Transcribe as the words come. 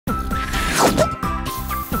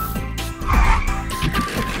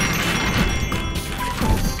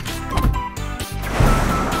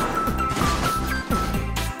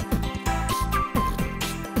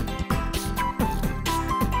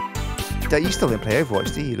You still didn't play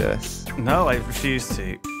Overwatch, do you, Lewis? No, I refuse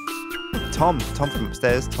to. Tom from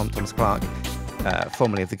upstairs, Thomas Clark,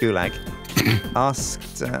 formerly of the Gulag,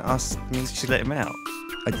 asked me. Did she let him out?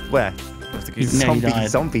 Where? He died.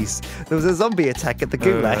 Zombies. There was a zombie attack at the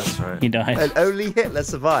Gulag. That's right. He died. And only Hitler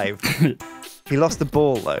survived. He lost the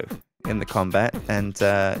ball, though, in the combat, and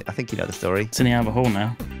I think you know the story. It's in the Albert Hall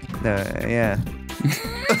now. No, yeah.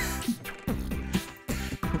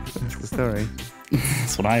 That's the story.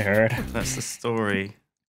 That's what I heard. That's the story.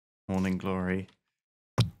 Morning Glory.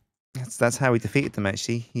 That's how he defeated them,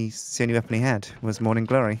 actually. The only weapon he had was Morning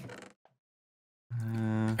Glory.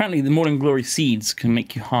 Apparently, the Morning Glory seeds can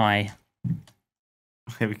make you high.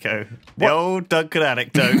 Here we go. The old Duncan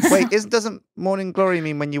anecdotes. Wait, doesn't Morning Glory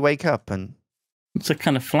mean when you wake up? And It's a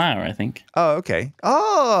kind of flower, I think. oh, okay.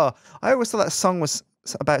 Oh, I always thought that song was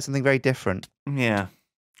about something very different. Yeah.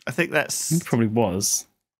 I think that's... It probably was.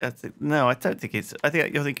 No, I don't think it's... I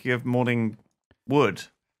think you're thinking of Morning Wood,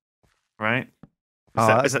 right?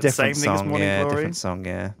 Is that the same thing as Morning Glory? Different song,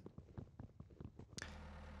 yeah.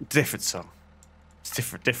 Different song. It's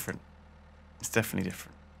different. It's definitely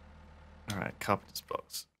different. All right, Carpenter's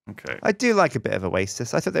Box. Okay. I do like a bit of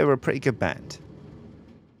Oasis. I thought they were a pretty good band.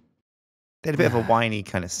 They had a bit of a whiny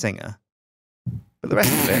kind of singer. But the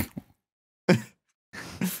rest of it...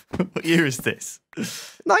 What year is this?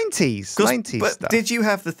 90s. 90s But stuff. did you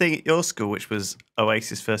have the thing at your school which was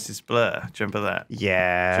Oasis versus Blur? Do you remember that?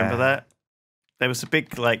 Yeah. Do you remember that? There was a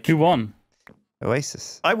big, like... Who won?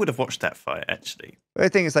 Oasis. I would have watched that fight, actually. The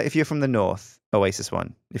thing is, like, if you're from the north, Oasis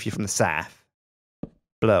won. If you're from the south,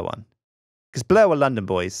 Blur won. Because Blur were London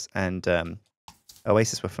boys, and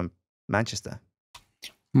Oasis were from Manchester.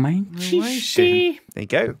 Manchester. There you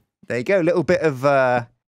go. There you go. A little bit of...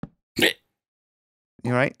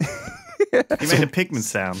 You right? You made a pigment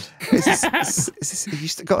sound. You've got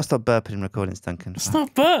to stop burping in recordings, Duncan. It's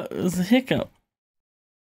not burp. It was a hiccup.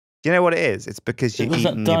 Do you know what it is? It's because you've was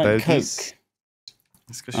that eaten your Diet bogies. Coke.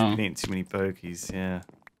 It's because you've been eating too many bogies, yeah.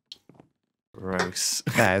 Gross.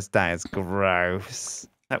 That is gross.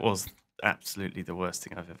 That was absolutely the worst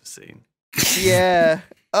thing I've ever seen. Yeah.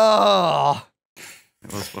 Oh.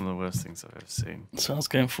 It was one of the worst things I've ever seen. That's what I was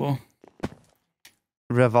going for.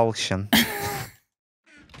 Revulsion.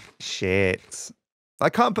 Shit. I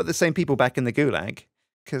can't put the same people back in the Gulag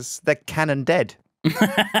because they're canon dead.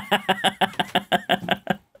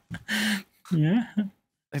 Yeah.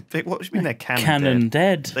 What do you mean they're Cannon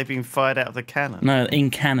dead? They've been fired out of the cannon. No,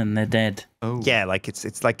 in canon, they're dead. Oh. Yeah, like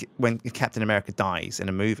it's like when Captain America dies in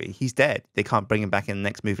a movie, he's dead. They can't bring him back in the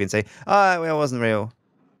next movie and say, "Oh, well, it wasn't real."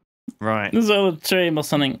 Right. There's a dream or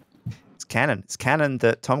something. It's canon. It's canon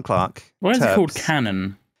that Tom Clark. Why is it called Tubbs-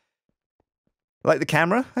 canon? Like the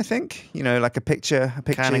camera, I think. You know, like a picture.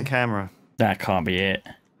 Canon camera. That can't be it.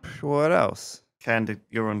 What else?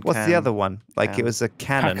 You're on. What's the other one? Like it was a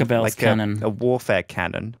cannon, Hackabell's like cannon. a warfare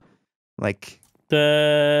cannon, like.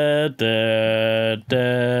 That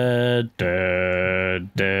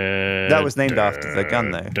was named after the gun,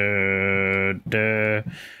 though.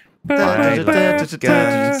 I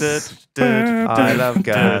love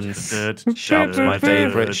guns. Shop's my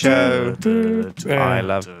favourite show. I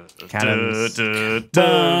love cannons. We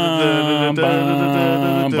should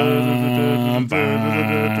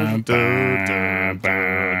totally do that.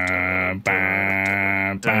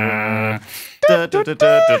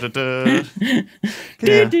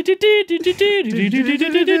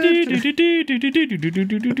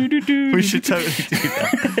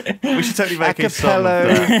 We should totally make a song of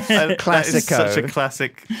that. That is such a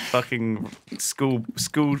classic fucking school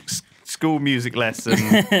music lesson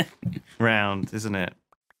round, isn't it?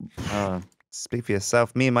 Speak for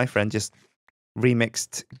yourself. Me and my friend just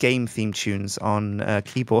remixed game theme tunes on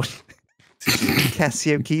keyboard.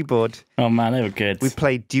 Casio keyboard. Oh man, they were good. We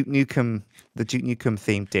played Duke Nukem, the Duke Nukem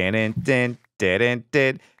theme.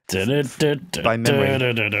 By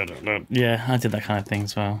memory. Yeah, I did that kind of thing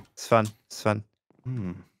as well. It's fun. It's fun.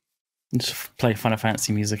 Just play Final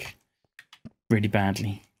Fantasy music really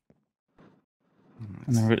badly.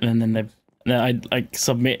 And then I'd like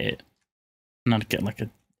submit it and I'd get like an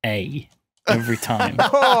A every time.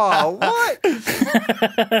 Oh, what?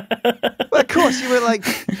 Well, of course, you were like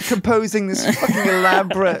composing this fucking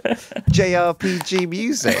elaborate JRPG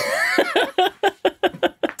music.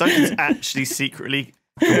 Duncan's actually secretly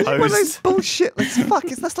composed. One of those bullshit.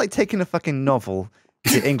 That's like taking a fucking novel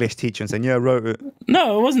to your English teacher and saying, "Yeah, I wrote it."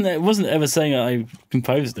 No, it wasn't. It wasn't ever saying I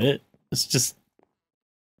composed it. It's just.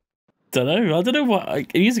 I don't know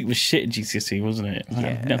what music was shit at GCSE, wasn't it? I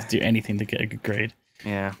didn't have to do anything to get a good grade.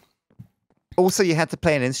 Yeah. Also, you had to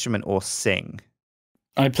play an instrument or sing.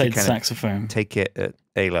 I played saxophone. Take it at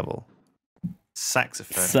A level.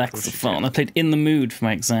 Saxophone. Saxophone. I played In the Mood for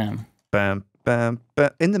my exam. Bam, bam, bam.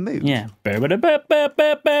 In the mood. Yeah. You did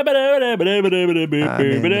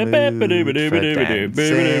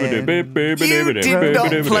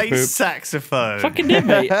not play saxophone. Fucking did,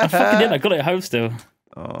 mate. I fucking did. I got it at home still.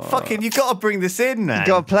 Oh. Fucking, you got to bring this in now. You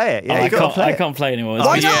got to play it. Yeah, I can't play anymore.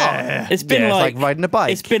 Why not? It's been like riding a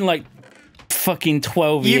bike. It's been like fucking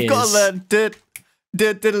 12 years. You've got to learn.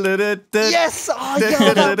 Yes! Oh,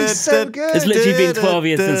 yeah, that'd be so good. It's literally been 12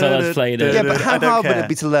 years since I last played it. Yeah, but how hard would it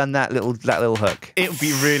be to learn that little hook? It would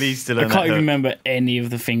be really easy to learn. I can't even remember any of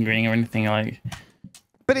the fingering or anything like.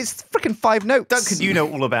 But it's freaking 5 notes. Duncan, you know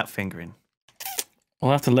all about fingering.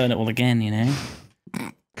 I'll have to learn it all again, you know.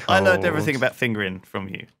 I learned everything about fingering from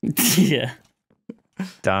you. Yeah.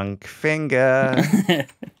 Dunk finger.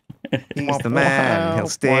 He's the man. He'll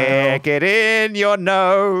stick it in your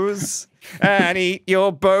nose and eat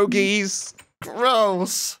your bogies.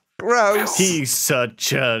 Gross. Gross. He's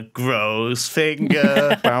such a gross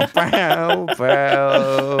finger. Bow, bow,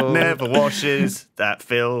 bow. Never washes that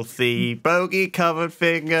filthy bogey-covered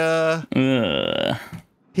finger.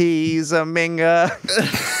 He's a minger.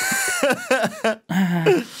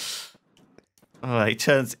 Oh,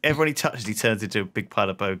 everyone he touches, he turns into a big pile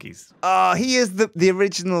of bogies. Oh, he is the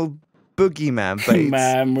original boogeyman, Bates.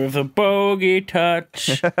 Man with a bogey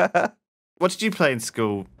touch. What did you play in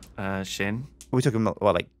school, Shin? Are we talking about,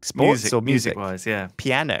 what, like sports or music? Music-wise, yeah.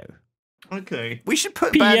 Piano. Okay. We should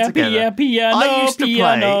put a band together. Piano, I used to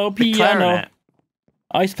play the clarinet.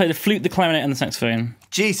 I used to play the flute, the clarinet, and the saxophone.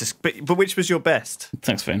 Jesus, but which was your best?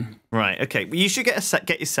 Saxophone. Right, okay. Well, you should get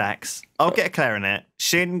your sax. I'll get a clarinet.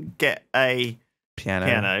 Shin, get a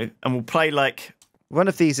piano. And we'll play like... One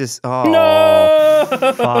of these is... Oh, no!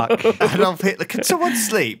 Fuck. Adolf Hitler. Can someone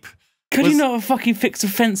sleep? Could you not have fucking fixed the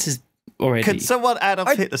fences already? Could someone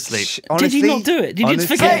Adolf Hitler sleep? Did Honestly, you not do it? Did you just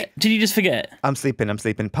forget? Did you just forget? I'm sleeping.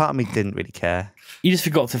 Part of me didn't really care. You just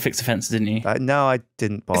forgot to fix the fences, didn't you? No, I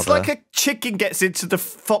didn't bother. It's like a chicken gets into the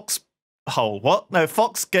fox hole. What? No,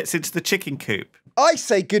 fox gets into the chicken coop. I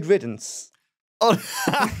say good riddance. Oh,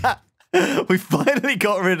 we finally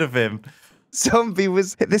got rid of him. Zombie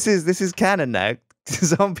was... This is canon now.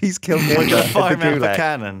 Zombies killed him. Fire him out of a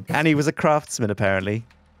cannon. And he was a craftsman, apparently.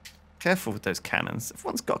 Careful with those cannons.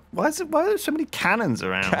 Everyone's got... Why are there so many cannons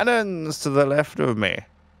around? Cannons to the left of me.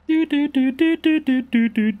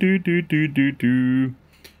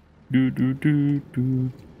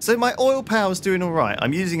 So my oil power's doing all right.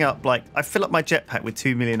 I'm using up, like, I fill up my jetpack with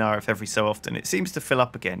 2 million RF every so often. It seems to fill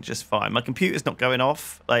up again just fine. My computer's not going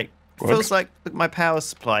off. Like, feels like my power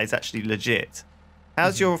supply is actually legit.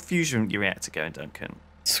 How's your fusion reactor going, Duncan?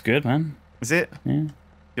 It's good, man. Is it? Yeah.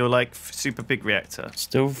 You're like super big reactor.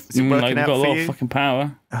 Still, is it working out got a for lot you? of fucking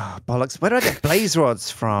power. Oh, bollocks. Where do I get blaze rods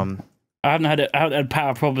from? I haven't had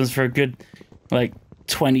power problems for a good, like,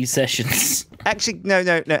 20 sessions. Actually, no.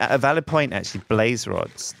 At a valid point, actually, blaze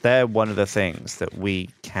rods, they're one of the things that we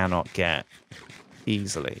cannot get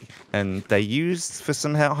easily. And they're used for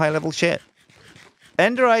some high-level shit.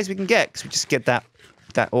 Ender eyes we can get, because we just get that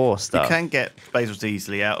ore stuff. You can get blaze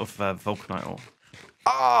easily out of vulcanite ore.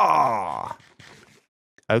 Ah!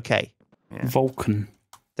 Okay. Yeah. Vulcan.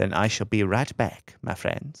 Then I shall be right back, my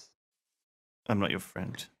friends. I'm not your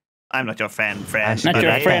friend. I'm not your friend. Not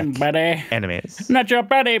your friend, buddy. Enemies. Not your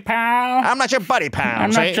buddy, pal. I'm not your buddy, pal.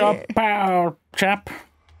 I'm not your pal, chap.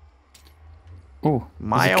 Oh,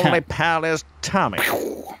 my only pal is Tommy.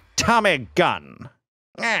 Tommy Gun.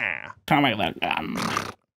 Tommy the Gun.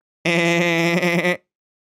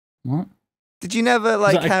 What? Did you never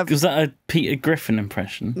Was that a Peter Griffin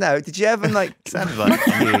impression? No. Did you ever sounded like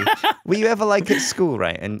you? Were you ever at school,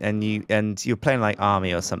 right? And you were playing like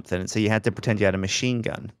army or something, and so you had to pretend you had a machine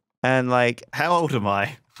gun. And how old am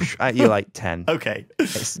I? You're like 10. Okay.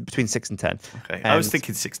 It's between 6 and 10. Okay. I was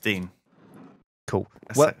thinking 16. Cool.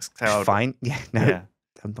 That's how old. Fine. Yeah. No. Yeah.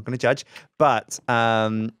 I'm not going to judge. But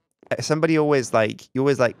somebody always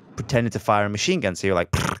pretended to fire a machine gun, so you're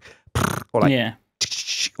like, or like. Yeah.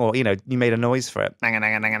 Or you made a noise for it.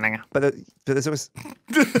 But there's always.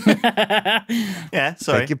 Yeah,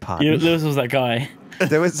 sorry. Beg your pardon. Lewis was that guy.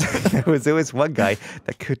 There was always one guy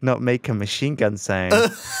that could not make a machine gun sound,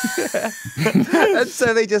 and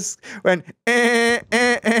so they just went.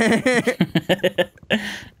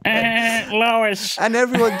 Lois. And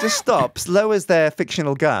everyone just stops, lowers their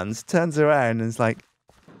fictional guns, turns around, and is like,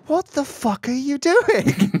 "What the fuck are you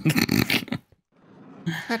doing?"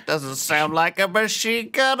 That doesn't sound like a machine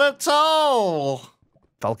gun at all.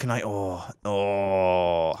 Vulcanite ore.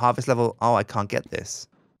 Oh, harvest level. Oh, I can't get this.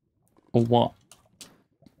 Or what?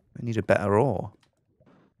 I need a better ore.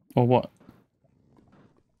 Or what?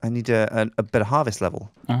 I need a better harvest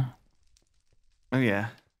level. Oh, yeah.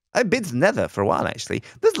 I've been to Nether for a while, actually.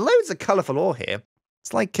 There's loads of colourful ore here.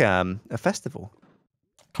 It's like a festival.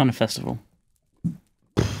 Kind of festival.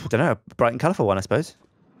 I don't know, a bright and colourful one, I suppose.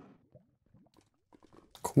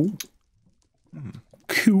 Cool.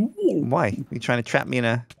 Cool. Why? Are you trying to trap me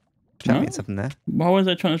in something there? Why was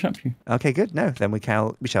I trying to trap you? Okay, good. No, then we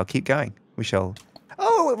shall keep going. We shall.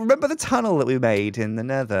 Oh, remember the tunnel that we made in the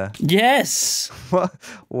Nether? Yes.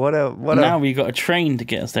 What a. Now we got a train to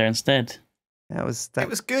get us there instead. That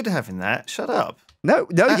was good having that. Shut up. No,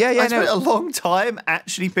 I spent a long time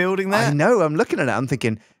actually building that. I know. I'm looking at it. I'm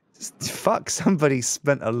thinking, fuck, somebody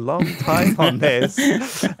spent a long time on this,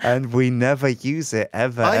 and we never use it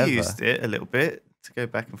ever. I used it a little bit to go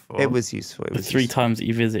back and forth. It was useful. It was the 3 times that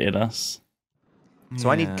you visited us. So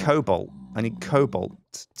I need cobalt. I need cobalt.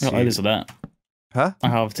 I got loads of that. Huh? I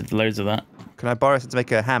harvested loads of that. Can I borrow some to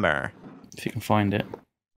make a hammer? If you can find it.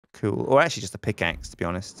 Cool. Or actually just a pickaxe, to be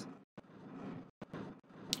honest.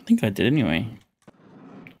 I think I did anyway.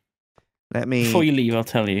 Let me... Before you leave, I'll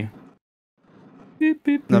tell you. No,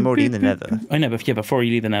 I'm already in the Nether. I know, but yeah, before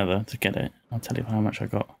you leave the Nether to get it, I'll tell you how much I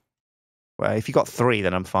got. Well, if you got 3,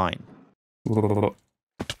 then I'm fine. Cobalt.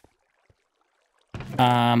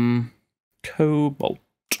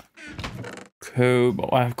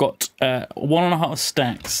 I've got 1.5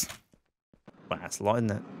 stacks. Wow, that's a lot,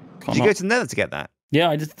 isn't it? Can't Did you go to the Nether to get that? Yeah,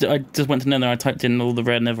 I just went to Nether. I typed in all the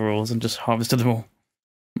rare Nether ores and just harvested them all.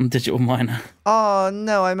 I'm a digital miner. Oh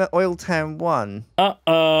no, I'm at Oil Town 1.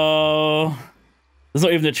 Uh-oh. There's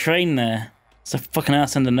not even a train there. It's a fucking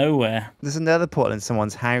ass end of nowhere. There's another portal in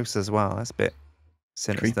someone's house as well. That's a bit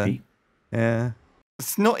sinister. Creepy. Yeah.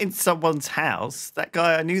 It's not in someone's house. That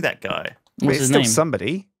guy, I knew that guy. What's it's his still name?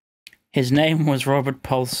 somebody. His name was Robert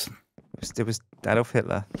Paulson. It was Adolf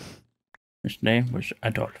Hitler. His name was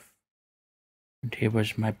Adolf. And he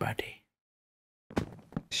was my buddy.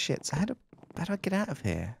 Shit, so how do I get out of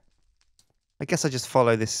here? I guess I just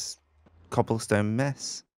follow this cobblestone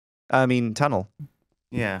mess. I mean, tunnel.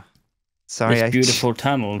 Yeah. Sorry, This beautiful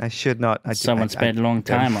tunnel. I should not. Someone spent a long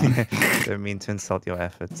time on. Don't mean to insult your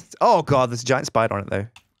efforts. Oh god, there's a giant spider on it though.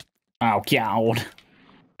 Oh god.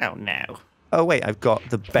 Oh no. Oh wait, I've got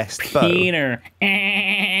the best bow. Peter.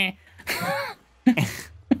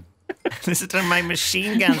 Listen to my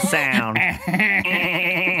machine gun sound.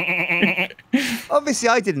 Obviously,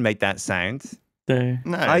 I didn't make that sound. No.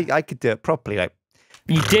 I could do it properly. Like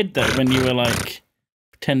You did though when you were like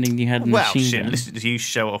pretending you had a machine gun. Listen to you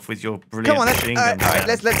show off with your brilliant come on, machine gun. all right,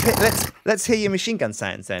 let's hear your machine gun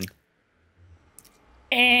sounds then.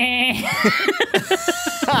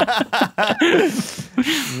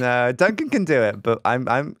 No, Duncan can do it, but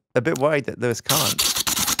I'm a bit worried that Lewis can't.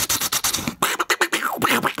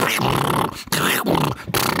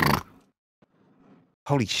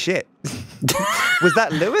 Holy shit. Was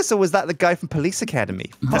that Lewis or was that the guy from Police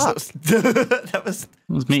Academy? That was It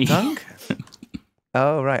was me. Duncan.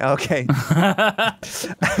 Oh, right, okay.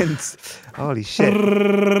 And holy shit.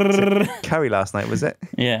 Curry last night, was it?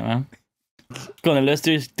 Yeah, man. Go on then, let's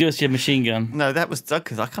do us your machine gun. No, that was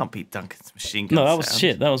Duncan. I can't beat Duncan's machine gun. No, that was sound.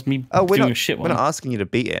 shit. That was me We're doing not, a shit we're one. not asking you to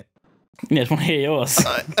beat it. Yeah, I just want to hear yours.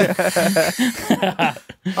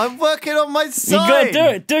 I'm working on my You sign. gotta do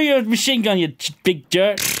it. Do your machine gun, you big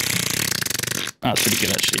jerk. That's pretty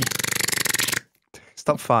good, actually.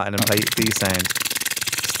 Stop farting and do your sound.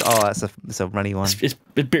 That's a runny one. It's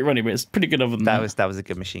a bit runny, but it's pretty good other than that. That was a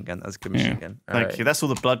good machine gun. That was a good machine gun. All Thank right. you. That's all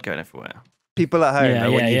the blood going everywhere. People at home, Yeah, I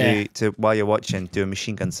want you yeah. to while you're watching, do a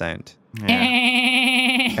machine gun sound. Yeah.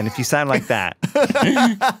 And if you sound like that,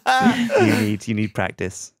 you need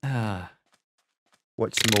practice.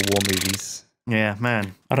 Watch some more war movies. Yeah,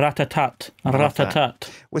 man. Rat-a-tat. Rat-a-tat.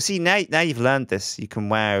 Well, see, now you've learned this, you can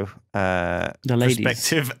wow The ladies.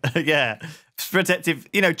 Prospective, yeah.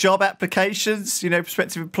 Prospective, job applications,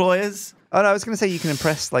 prospective employers. Oh no, I was going to say you can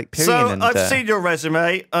impress like Pyrian So and. I've seen your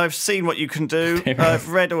resume. I've seen what you can do. I've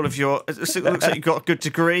read all of your. It looks like you've got a good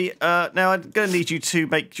degree. Now I'm going to need you to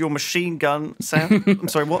make your machine gun sound. I'm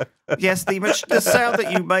sorry, what? Yes, the sound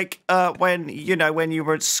that you make when you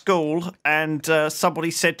were at school and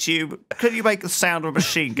somebody said to you, "Could you make the sound of a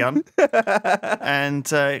machine gun?" And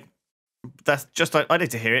that's just I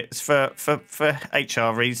need to hear it. It's for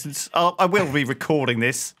HR reasons. I will be recording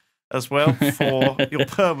this as well for your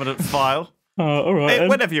permanent file. All right.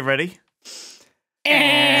 Whenever you're ready.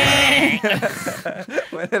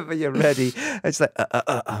 Whenever you're ready, it's like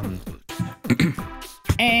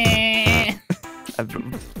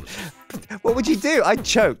What would you do? I'd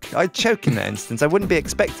choke in that instance. I wouldn't be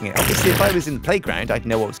expecting it. Obviously, if I was in the playground, I'd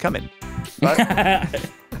know what was coming. But I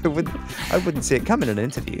wouldn't see it coming in an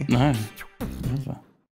interview. No.